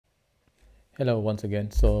Hello once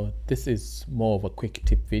again. So this is more of a quick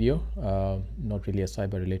tip video, not really a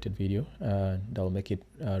cyber related video. That'll make it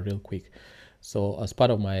real quick. So as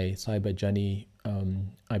part of my cyber journey,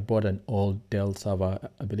 I bought an old Dell server.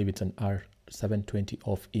 I believe it's an R720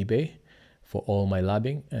 off eBay for all my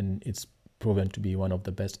labbing, and it's proven to be one of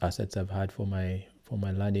the best assets I've had for my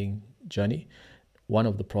learning journey. One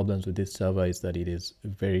of the problems with this server is that it is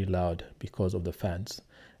very loud because of the fans,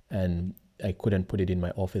 and I couldn't put it in my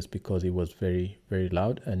office because it was very, very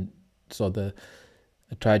loud. And so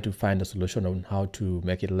I tried to find a solution on how to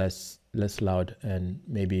make it less loud and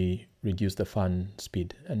maybe reduce the fan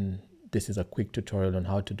speed. And this is a quick tutorial on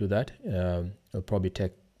how to do that. It'll probably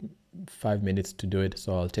take 5 minutes to do it.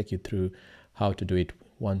 So I'll take you through how to do it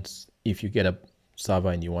once, if you get a server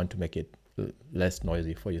and you want to make it less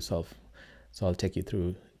noisy for yourself. So I'll take you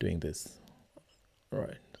through doing this. All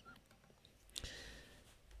right.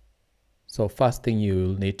 So first thing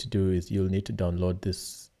you'll need to do is you'll need to download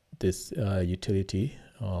this utility.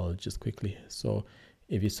 I'll just quickly. So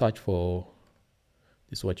if you search for,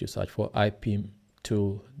 this is what you search for,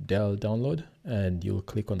 ipmitool Dell download, and you'll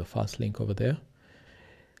click on the first link over there.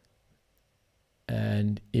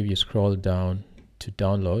 And if you scroll down to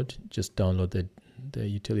download, just download the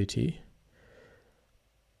utility.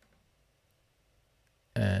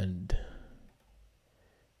 And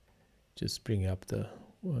just bring up the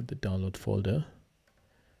download folder.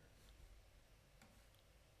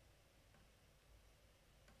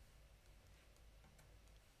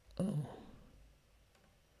 Oh.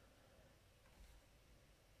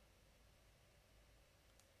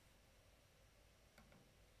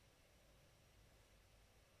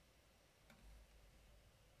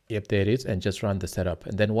 Yep, there it is, and just run the setup.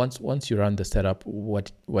 And then once you run the setup,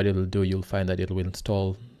 what it'll do, you'll find that it will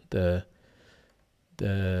install the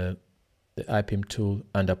ipmitool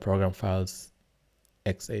under program files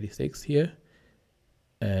x86 here.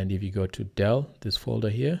 And if you go to Dell, this folder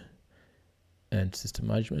here, and system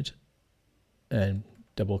management, and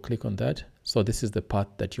double click on that. So this is the path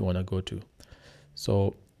that you want to go to.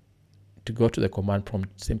 So to go to the command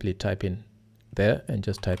prompt, simply type in there and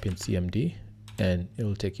just type in cmd, and it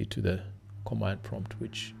will take you to the command prompt,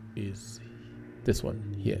 which is this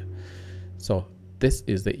one here. So this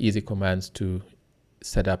is the easy commands to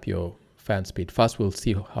set up your fan speed. First, we'll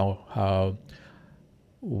see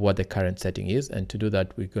what the current setting is, and to do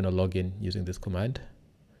that, we're going to log in using this command.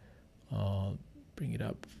 I'll bring it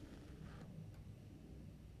up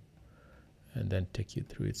and then take you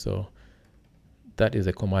through it. So that is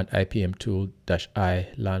the command ipmtool-i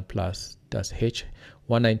learn plus-h.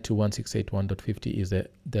 192.168.1.50 is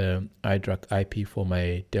the iDRAC IP for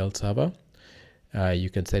my Dell server. You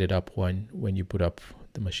can set it up when you put up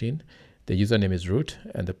the machine. The username is root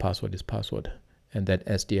and the password is password, and then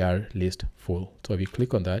SDR list full. So if you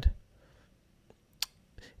click on that,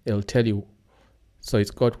 it'll tell you. So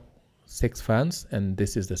it's got 6 fans, and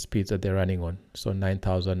this is the speeds that they're running on. So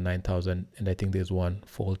 9,000, 9,000, and I think there's one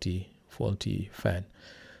faulty fan.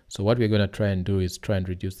 So what we're going to try and do is try and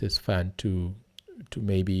reduce this fan to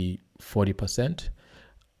maybe 40%.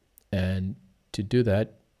 And to do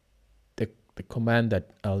that, the command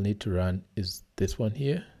that I'll need to run is this one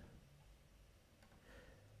here.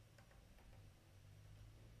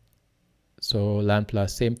 So learn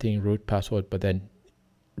plus, same thing, root password, but then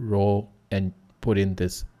row and put in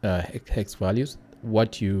this hex values.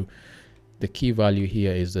 The key value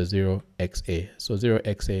here is the 0xa. So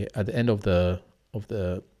 0xa, at the end of the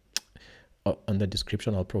on the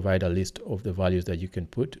description, I'll provide a list of the values that you can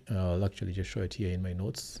put. I'll actually just show it here in my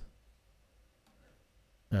notes.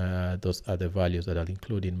 Those are the values that I'll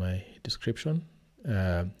include in my description.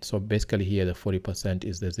 So basically here, the 40%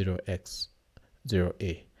 is the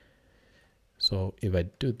 0x0a. So if I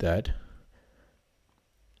do that,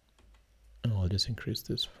 I'll just increase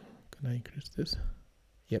this. Can I increase this?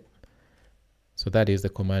 Yep. So that is the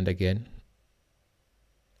command again.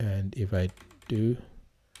 And if I do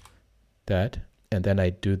that, and then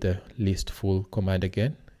I do the list full command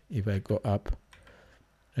again, if I go up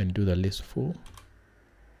and do the list full,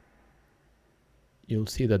 you'll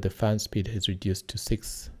see that the fan speed is reduced to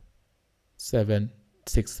 6, 7,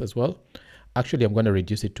 6 as well. Actually, I'm going to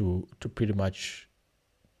reduce it to pretty much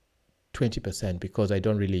 20% because I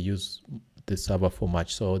don't really use the server for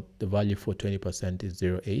much. So the value for 20% is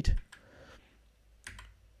 0.8.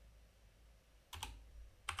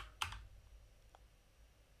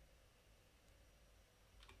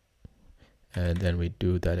 And then we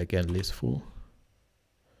do that again, list full.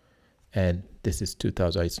 And this is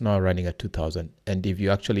 2000. It's now running at 2000. And if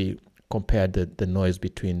you actually compare the noise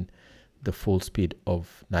between the full speed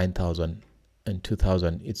of 9000 and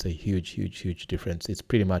 2000, it's a huge difference. It's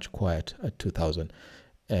pretty much quiet at 2000,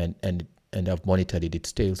 and I've monitored it. It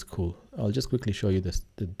stays cool. I'll just quickly show you this,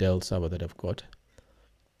 the Dell server that I've got.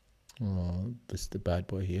 This is the bad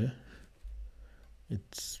boy here.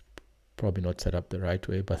 It's probably not set up the right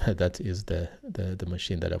way, but that is the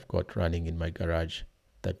machine that I've got running in my garage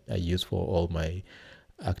that I use for all my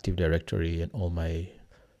Active Directory and all my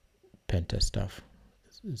pen test stuff.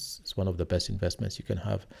 It's one of the best investments you can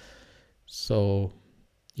have. So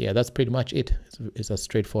yeah, that's pretty much it. It's as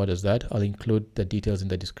straightforward as that. I'll include the details in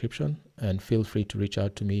the description, and feel free to reach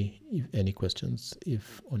out to me if any questions,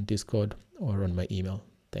 if on Discord or on my email.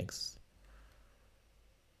 Thanks.